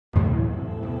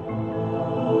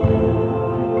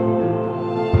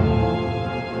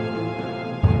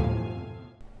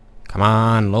Come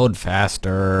on, load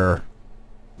faster.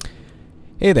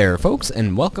 Hey there folks,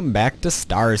 and welcome back to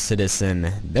Star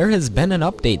Citizen. There has been an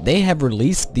update. They have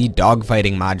released the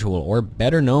dogfighting module, or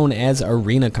better known as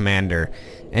Arena Commander.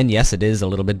 And yes, it is a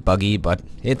little bit buggy, but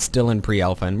it's still in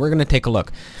pre-alpha, and we're going to take a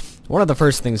look. One of the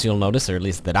first things you'll notice, or at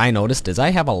least that I noticed, is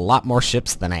I have a lot more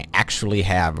ships than I actually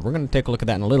have. We're going to take a look at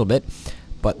that in a little bit.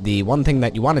 But the one thing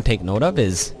that you want to take note of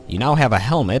is you now have a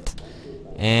helmet,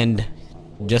 and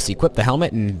just equip the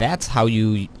helmet, and that's how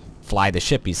you fly the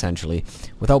ship, essentially.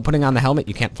 Without putting on the helmet,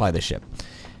 you can't fly the ship.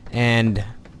 And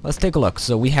let's take a look.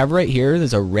 So we have right here,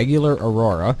 there's a regular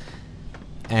Aurora,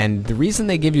 and the reason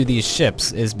they give you these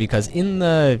ships is because in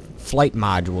the flight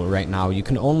module right now, you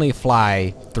can only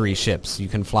fly 3 ships. You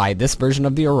can fly this version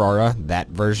of the Aurora, that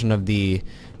version of the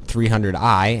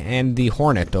 300i, and the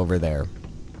Hornet over there.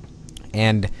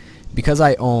 And because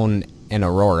I own an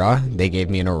Aurora, they gave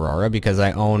me an Aurora. Because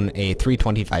I own a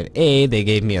 325A, they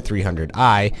gave me a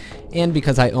 300i. And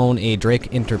because I own a Drake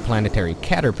Interplanetary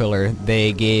Caterpillar,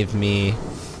 they gave me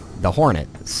the Hornet.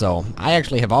 So I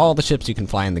actually have all the ships you can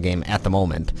fly in the game at the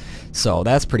moment. So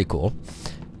that's pretty cool.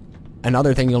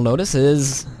 Another thing you'll notice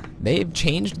is they've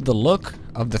changed the look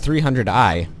of the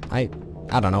 300i.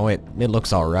 I don't know, it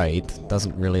looks alright.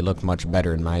 Doesn't really look much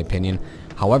better in my opinion.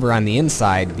 However, on the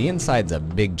inside's a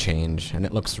big change, and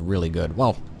it looks really good.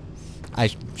 Well, I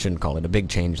shouldn't call it a big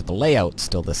change. The layout's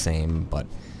still the same, but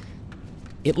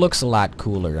it looks a lot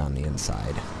cooler on the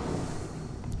inside.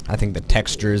 I think the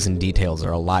textures and details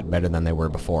are a lot better than they were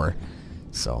before.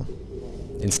 So,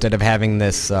 instead of having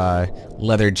this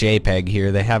leather JPEG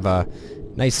here, they have a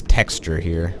nice texture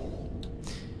here.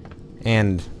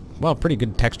 And, well, pretty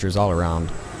good textures all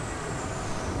around.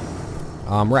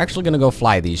 We're actually going to go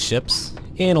fly these ships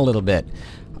in a little bit.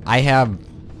 I have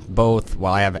both,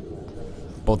 well, I have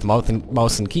both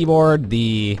mouse and keyboard,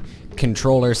 the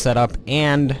controller set up,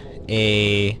 and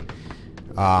a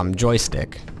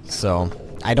joystick. So,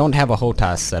 I don't have a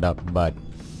HOTAS set up, but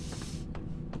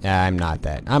I'm not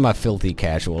that. I'm a filthy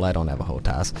casual. I don't have a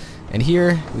HOTAS. And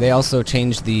here, they also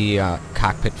changed the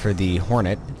cockpit for the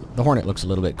Hornet. The Hornet looks a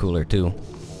little bit cooler, too.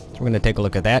 So we're going to take a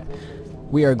look at that.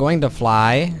 We are going to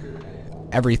fly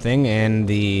everything in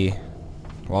the...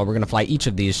 Well, we're going to fly each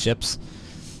of these ships,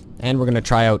 and we're going to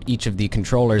try out each of the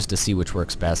controllers to see which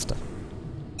works best.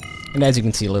 And as you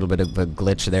can see, a little bit of a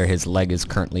glitch there. His leg is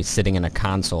currently sitting in a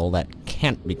console that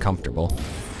can't be comfortable.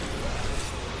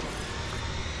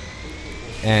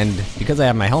 And because I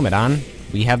have my helmet on,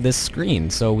 we have this screen,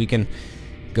 so we can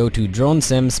go to Drone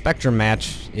Sim. Spectrum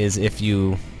Match is if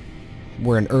you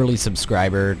were an early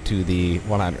subscriber to the,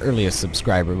 well, not earliest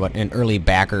subscriber, but an early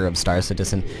backer of Star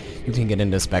Citizen, you can get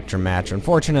into Spectrum Match.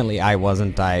 Unfortunately, I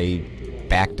wasn't. I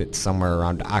backed it somewhere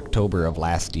around October of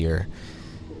last year,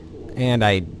 and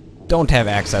I don't have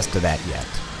access to that yet.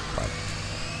 But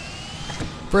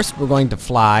first, we're going to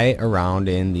fly around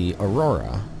in the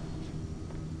Aurora,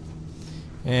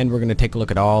 and we're going to take a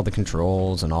look at all the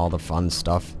controls and all the fun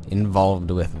stuff involved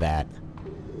with that.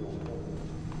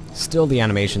 Still, the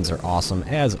animations are awesome,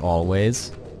 as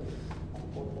always.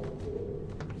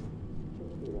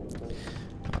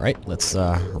 Alright, let's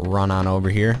run on over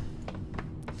here.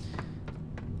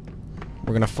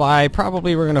 We're gonna fly,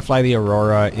 we're gonna fly the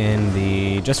Aurora in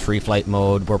the just free flight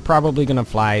mode. We're probably gonna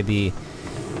fly the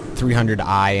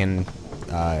 300i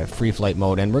in free flight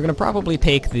mode, and we're gonna probably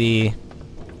take the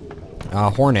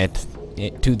Hornet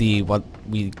to the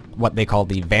what they call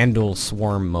the Vandal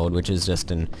Swarm mode, which is just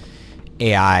an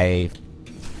AI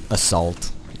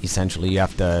assault. Essentially, you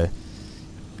have to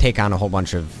take on a whole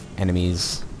bunch of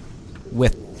enemies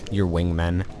with your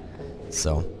wingmen.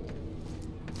 So,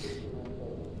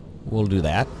 we'll do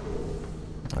that.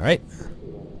 Alright.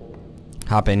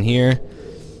 Hop in here.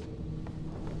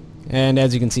 And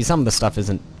as you can see, some of the stuff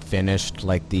isn't finished,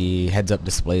 like the heads-up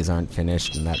displays aren't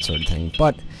finished and that sort of thing.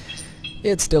 But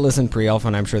it still isn't pre-alpha,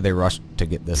 and I'm sure they rushed to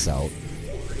get this out.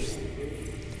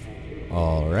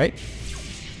 Alright.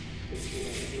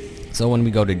 So when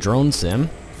we go to Drone Sim,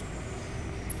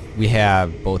 we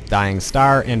have both Dying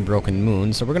Star and Broken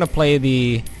Moon. So we're going to play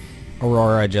the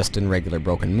Aurora just in regular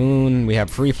Broken Moon. We have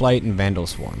Free Flight and Vandal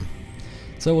Swarm.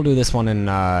 So we'll do this one in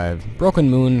Broken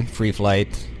Moon, Free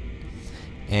Flight.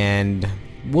 And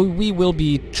we will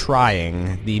be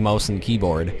trying the mouse and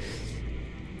keyboard.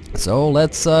 So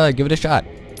let's give it a shot.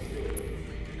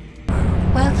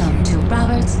 Welcome to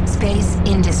Roberts Space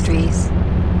Industries.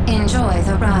 Enjoy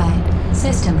the ride.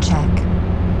 System check.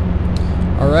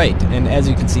 Alright, and as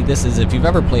you can see, this is, if you've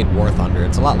ever played War Thunder,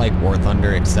 it's a lot like War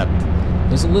Thunder, except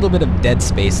there's a little bit of dead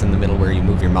space in the middle where you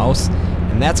move your mouse,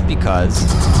 and that's because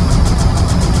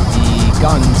the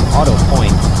guns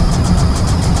auto-point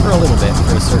For a little bit,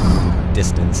 for a certain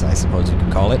distance, I suppose you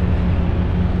could call it.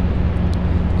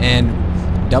 And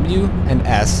W and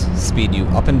S speed you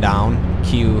up and down.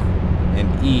 Q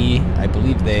and E, I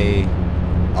believe they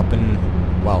up and,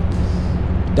 well,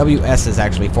 WS is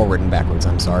actually forward and backwards,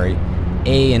 I'm sorry.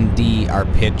 A and D are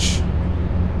pitch,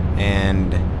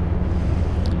 and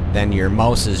then your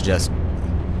mouse is just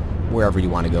wherever you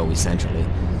want to go, essentially.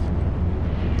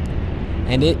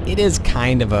 And it is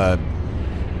kind of a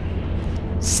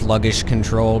sluggish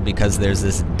control because there's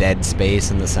this dead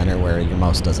space in the center where your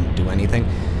mouse doesn't do anything.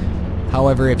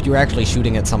 However, if you're actually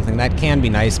shooting at something, that can be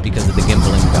nice because of the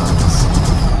gimbaling guns.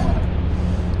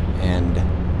 And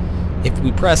if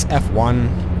we press F1,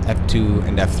 F2,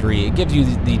 and F3, it gives you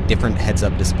the different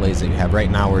heads-up displays that you have. Right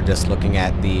now we're just looking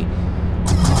at the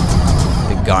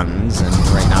guns, and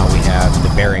right now we have the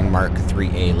Bearing Mark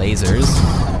 3A lasers.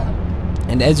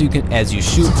 And as you shoot,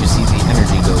 you see the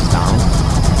energy goes down,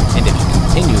 and if you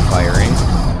continue firing,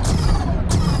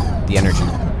 the energy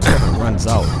runs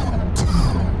out.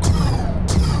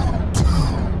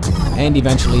 And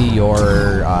eventually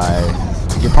your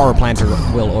power planter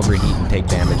will overheat and take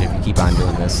damage if you keep on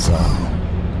doing this. So,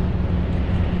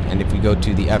 and if we go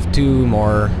to the F2,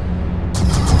 more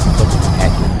look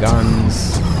at your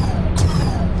guns,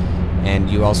 and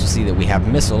you also see that we have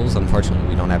missiles. Unfortunately,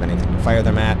 we don't have anything to fire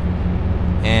them at.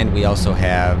 And we also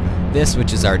have this,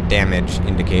 which is our damage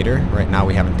indicator. Right now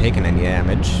we haven't taken any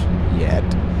damage yet.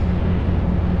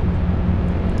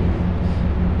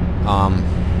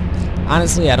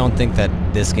 Honestly, I don't think that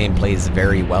this game plays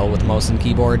very well with mouse and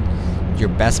keyboard. Your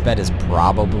best bet is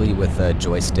probably with a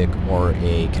joystick or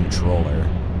a controller.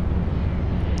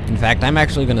 In fact, I'm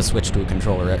actually going to switch to a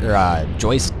controller, or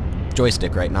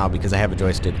joystick right now because I have a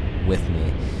joystick with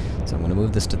me. So I'm going to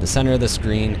move this to the center of the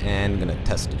screen and I'm going to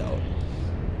test it out.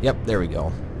 Yep, there we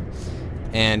go.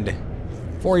 And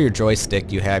for your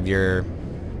joystick, you have your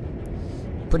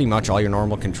pretty much all your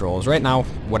normal controls. Right now,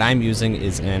 what I'm using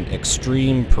is an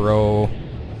Extreme Pro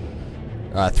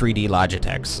 3D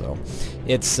Logitech. So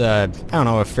it's, I don't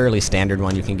know, a fairly standard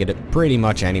one. You can get it pretty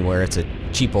much anywhere. It's a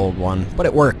cheap old one, but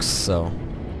it works, so.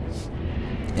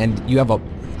 And you have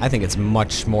I think it's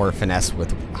much more finesse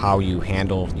with how you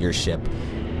handle your ship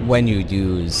when you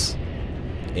use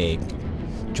a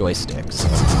joystick. So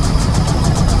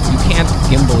you can't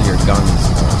gimbal your guns,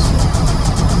 though, so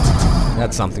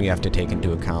that's something you have to take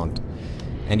into account.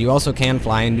 And you also can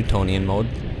fly in Newtonian mode.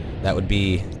 That would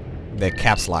be the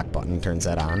caps lock button turns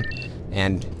that on,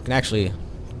 and you can actually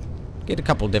get a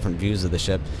couple different views of the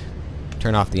ship.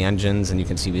 Turn off the engines and you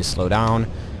can see we slow down,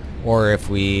 or if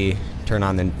we turn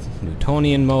on the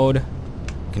Newtonian mode,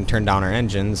 we can turn down our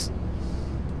engines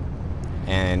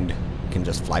and can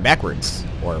just fly backwards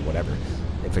or whatever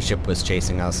if a ship was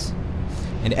chasing us.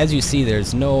 And as you see,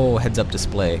 there's no heads-up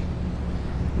display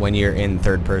when you're in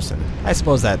third person. I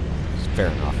suppose that's fair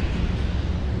enough.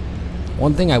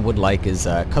 One thing I would like is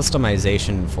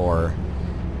customization for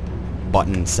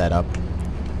button setup,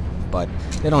 but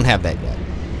they don't have that yet.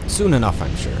 Soon enough,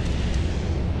 I'm sure.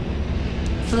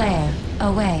 Flare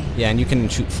away. Yeah, and you can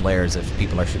shoot flares if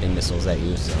people are shooting missiles at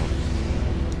you, so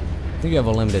I think you have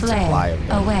a limited supply of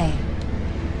them. Away.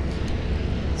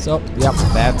 So, yep,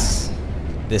 that's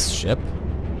this ship.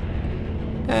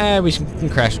 We can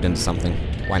crash it into something.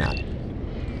 Why not?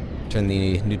 Turn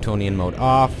the Newtonian mode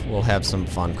off. We'll have some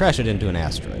fun. Crash it into an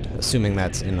asteroid, assuming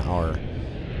that's in our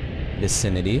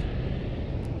vicinity.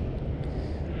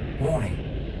 Warning.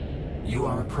 You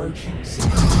are approaching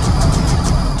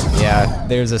Yeah,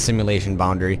 there's a simulation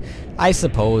boundary. I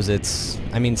suppose it's...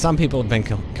 I mean, some people have been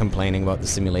complaining about the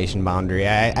simulation boundary.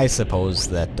 I suppose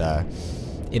that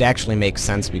it actually makes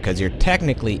sense because you're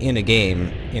technically in a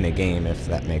game, if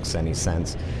that makes any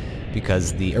sense.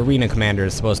 Because the Arena Commander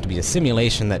is supposed to be a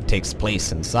simulation that takes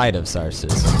place inside of Star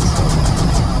Citizen. So,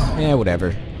 yeah,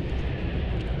 whatever.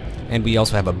 And we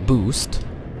also have a boost.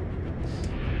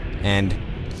 And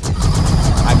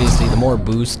obviously the more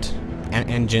boost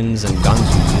engines and guns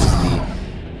you use,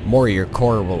 the more your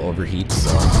core will overheat,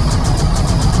 so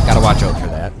gotta watch out for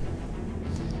that.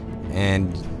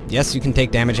 And yes, you can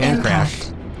take damage and crash.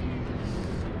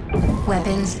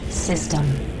 Weapons system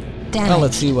damaged. Well,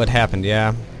 let's see what happened.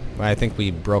 Yeah, I think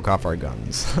we broke off our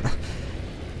guns.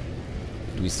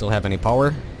 Do we still have any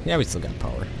power? Yeah, we still got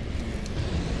power.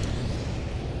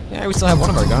 Yeah, we still have one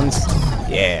of our guns.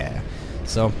 Yeah.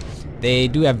 So they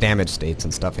do have damage states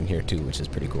and stuff in here too, which is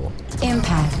pretty cool.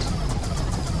 Impact.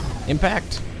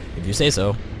 Impact, if you say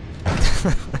so.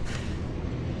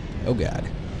 Oh god.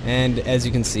 And as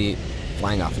you can see,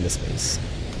 flying off into space.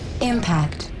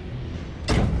 Impact.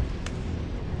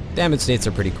 Damage states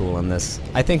are pretty cool in this.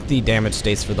 I think the damage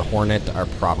states for the Hornet are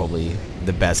probably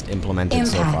the best implemented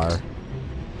so Impact.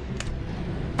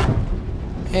 far.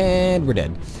 And we're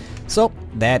dead. So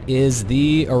that is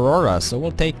the Aurora. So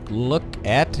we'll take a look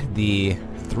at the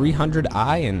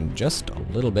 300i in just a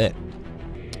little bit.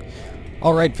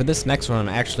 Alright, for this next one I'm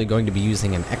actually going to be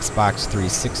using an Xbox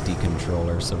 360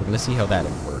 controller, so we're going to see how that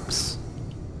works.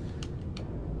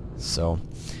 So,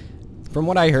 from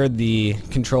what I heard, the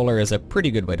controller is a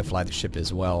pretty good way to fly the ship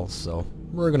as well, so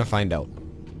we're going to find out.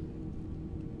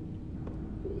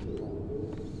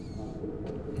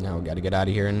 Now we got to get out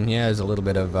of here, and yeah, there's a little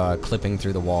bit of clipping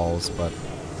through the walls, but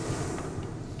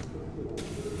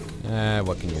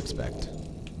what can you expect?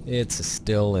 It's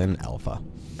still in alpha.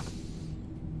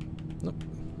 Nope.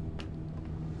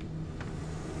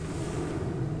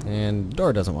 And the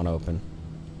door doesn't want to open.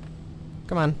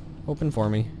 Come on, open for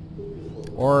me.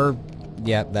 Or,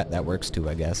 yeah, that works too,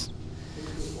 I guess.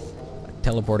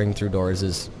 Teleporting through doors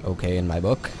is okay in my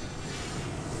book.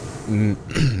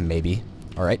 Maybe.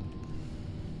 Alright.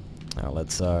 Now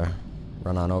let's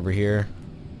run on over here.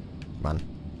 Come on.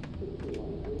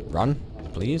 Run,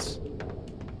 please.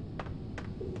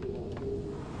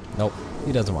 Nope,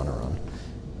 he doesn't want to run.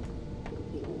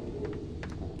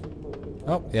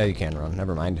 Oh, yeah, you can run.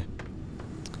 Never mind.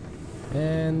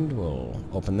 And we'll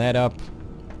open that up.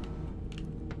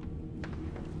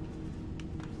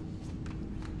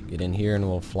 Get in here and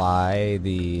we'll fly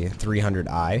the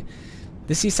 300i.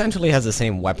 This essentially has the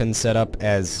same weapon setup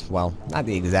as, well, not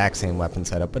the exact same weapon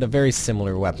setup, but a very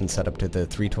similar weapon setup to the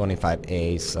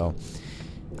 325A, so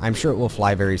I'm sure it will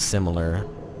fly very similar.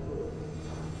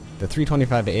 The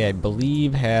 325A, I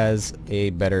believe, has a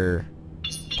better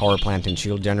power plant and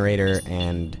shield generator,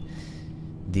 and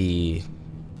the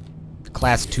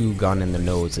class 2 gun in the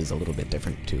nose is a little bit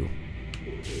different too.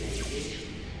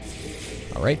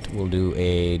 Alright, we'll do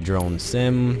a drone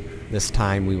sim. This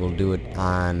time we will do it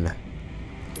on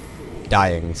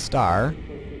Dying Star.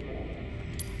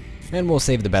 And we'll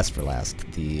save the best for last.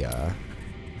 The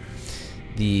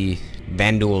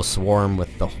Vanduul Swarm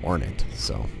with the Hornet.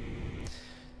 So,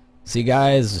 see you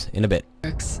guys in a bit.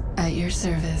 Works at your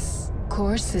service.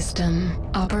 Core system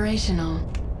operational.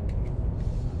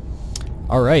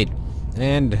 Alright,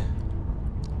 and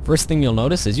first thing you'll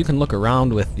notice is you can look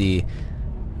around with the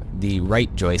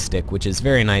right joystick, which is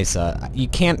very nice. You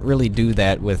can't really do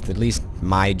that with at least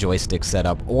my joystick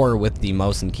setup or with the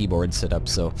mouse and keyboard setup,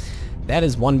 so that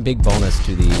is one big bonus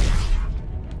to the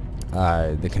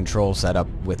control setup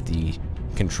with the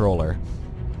controller.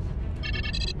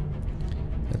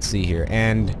 Let's see here,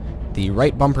 and the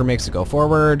right bumper makes it go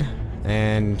forward,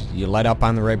 and you let up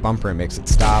on the right bumper and makes it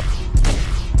stop.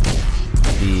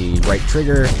 The right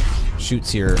trigger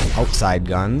shoots your outside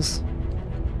guns.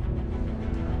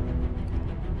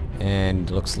 And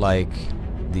looks like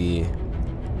the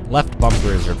left bumper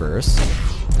is reverse.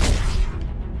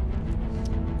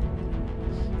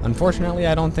 Unfortunately,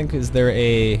 I don't think is there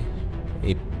a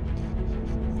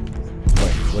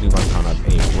what do you want to call it?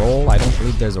 A roll? I don't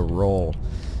believe there's a roll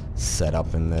set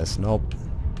up in this. Nope.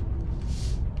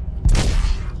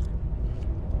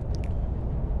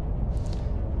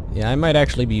 Yeah, I might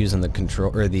actually be using the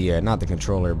control, or the, not the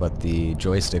controller, but the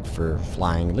joystick for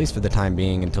flying, at least for the time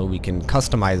being, until we can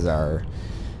customize our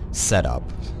setup.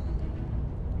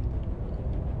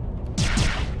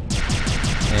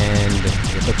 And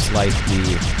it looks like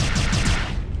the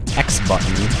X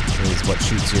button is what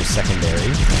shoots your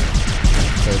secondary.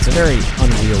 So it's a very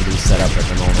unwieldy setup at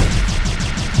the moment.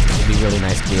 It'd be really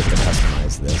nice to be able to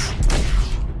customize this.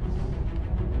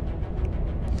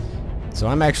 So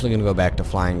I'm actually going to go back to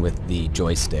flying with the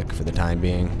joystick for the time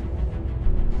being.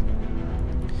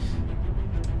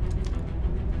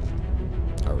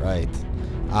 Alright.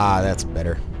 Ah, that's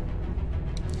better.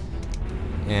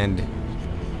 And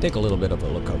take a little bit of a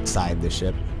look outside the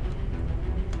ship.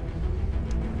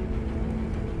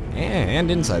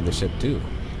 And inside the ship too.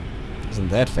 Isn't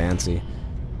that fancy?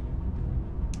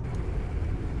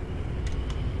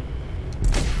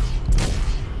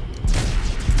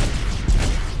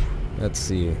 Let's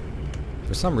see.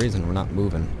 For some reason, we're not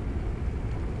moving.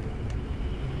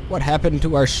 What happened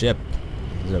to our ship?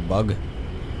 Is there a bug?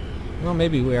 Well,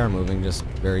 maybe we are moving, just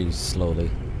very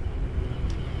slowly.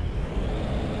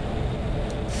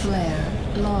 Flare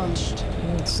launched.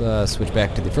 Let's switch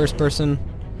back to the first person.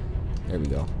 There we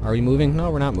go. Are we moving? No,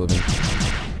 we're not moving.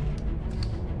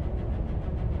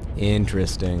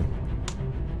 Interesting.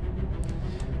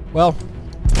 Well,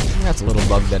 that's a little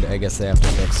bug that I guess they have to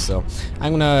fix, so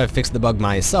I'm gonna fix the bug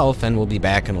myself and we'll be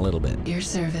back in a little bit. Your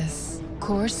service.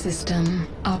 Core system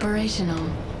operational.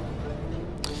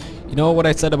 You know what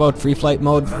I said about free flight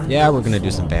mode? Yeah, we're gonna do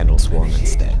some Vanduul Swarm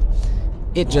instead.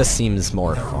 It just seems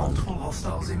more There are fun. multiple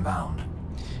hostiles inbound.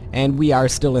 And we are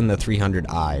still in the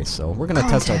 300i, so we're going to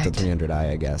test out the Contact.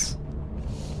 300i, I guess.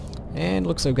 And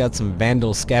looks like we've got some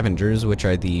Vandal Scavengers, which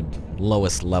are the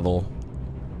lowest level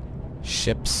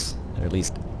ships, or at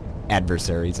least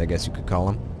adversaries, I guess you could call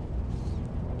them.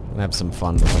 We'll have some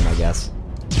fun with them, I guess.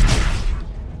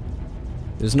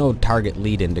 There's no target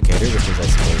lead indicator, which is, I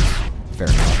suppose, fair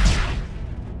enough.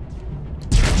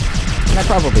 And I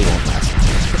probably won't last,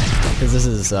 because this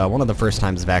is one of the first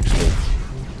times I've actually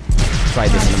tried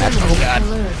this in a match. Oh god!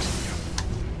 Alert.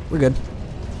 We're good.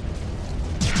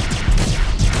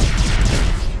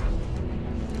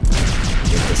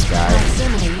 Get this guy.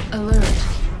 Proximity alert.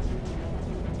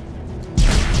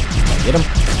 Get him.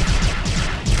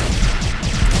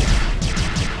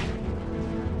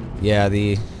 Yeah,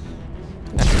 the...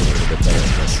 I have to be a little bit better at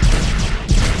this.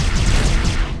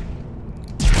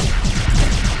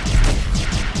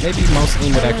 Maybe mouse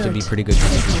aim would actually be pretty good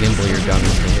because you can gimbal your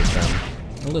guns to hit them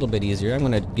a little bit easier. I'm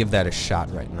going to give that a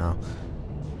shot right now.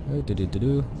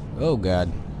 Oh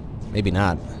god. Maybe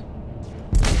not.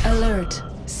 Alert.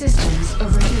 Systems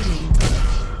overheating.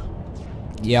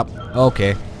 Yep.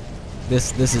 Okay.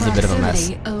 This is a bit of a mess.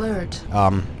 Proximity alert.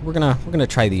 We're gonna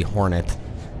try the Hornet.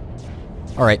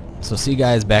 Alright, so see you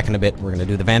guys back in a bit. We're gonna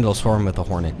do the Vandal Swarm with the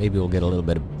Hornet. Maybe we'll get a little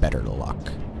bit better luck.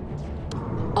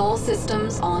 All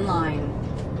systems online.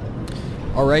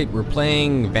 Alright, we're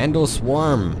playing Vandal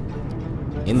Swarm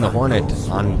in the Hornet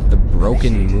on the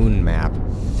Broken Moon map.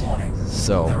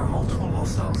 So, There are multiple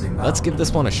hostiles inbound. let's give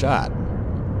this one a shot.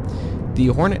 The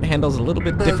Hornet handles a little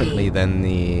bit differently than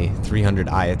the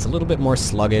 300i. It's a little bit more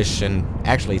sluggish, and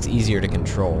actually it's easier to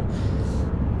control.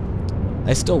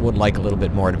 I still would like a little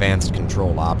bit more advanced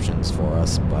control options for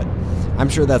us, but I'm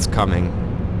sure that's coming.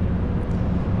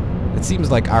 It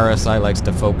seems like RSI likes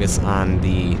to focus on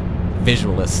the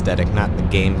visual aesthetic, not the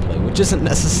gameplay, which isn't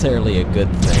necessarily a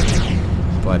good thing,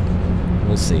 but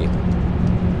we'll see.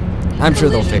 I'm sure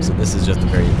they'll fix it. This is just the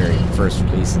very, very first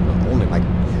release, and only like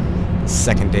the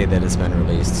second day that it's been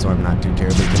released, so I'm not too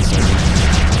terribly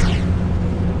concerned.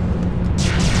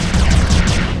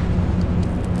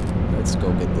 Let's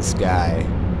go get this guy.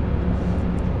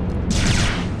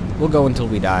 We'll go until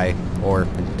we die, or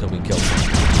until we kill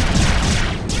someone.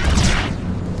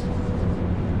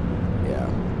 Yeah.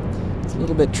 It's a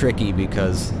little bit tricky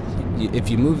because if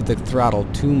you move the throttle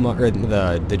too much, or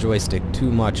the joystick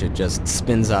too much, it just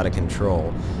spins out of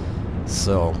control.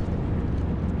 So,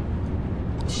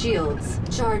 Shields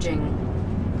charging.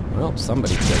 well,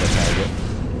 somebody killed a target.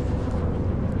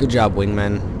 Good job,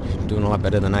 wingman. You're doing a lot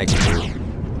better than I can do.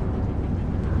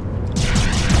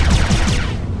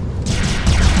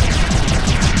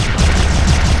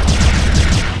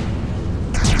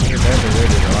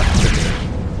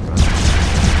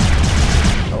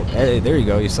 Oh, hey, there you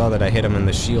go. You saw that I hit him and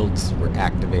the shields were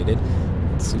activated.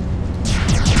 Let's see.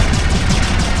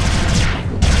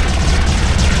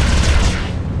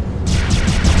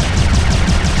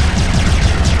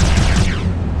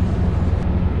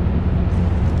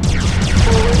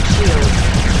 Forward shield.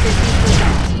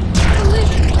 50%.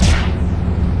 Collision.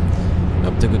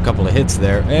 Nope, took a couple of hits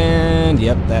there, and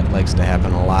yep, that likes to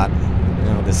happen a lot. You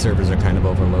know, the servers are kind of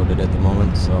overloaded at the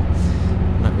moment, so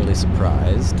I'm not really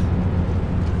surprised.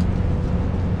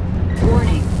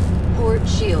 Warning. Port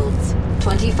shields.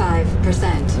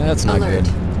 25%. That's not alert.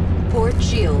 good. Port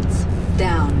shields.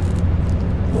 Down.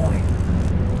 Warning.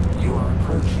 You are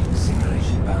approaching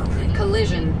simulation boundary.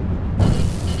 Collision.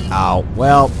 Ow.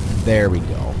 Well, there we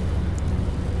go.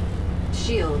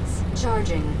 Shields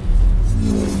charging.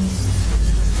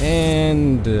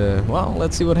 And, well,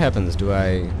 let's see what happens. Do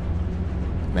I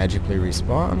magically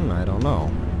respawn? I don't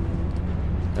know.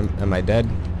 Am I dead?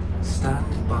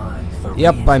 Stand by for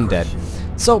Yep, I'm dead.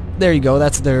 reinforcement. So, there you go.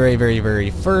 That's the very, very, very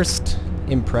first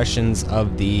impressions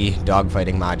of the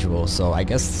dogfighting module. So, I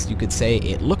guess you could say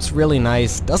it looks really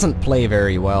nice. Doesn't play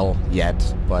very well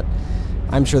yet, but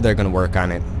I'm sure they're going to work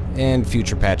on it. And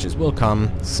future patches will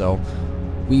come, so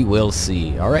we will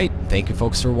see. Alright, thank you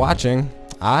folks for watching.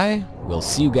 I will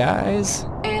see you guys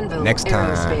Anvil next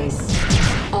time.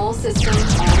 Aerospace. All systems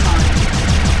online.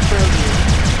 Bogey.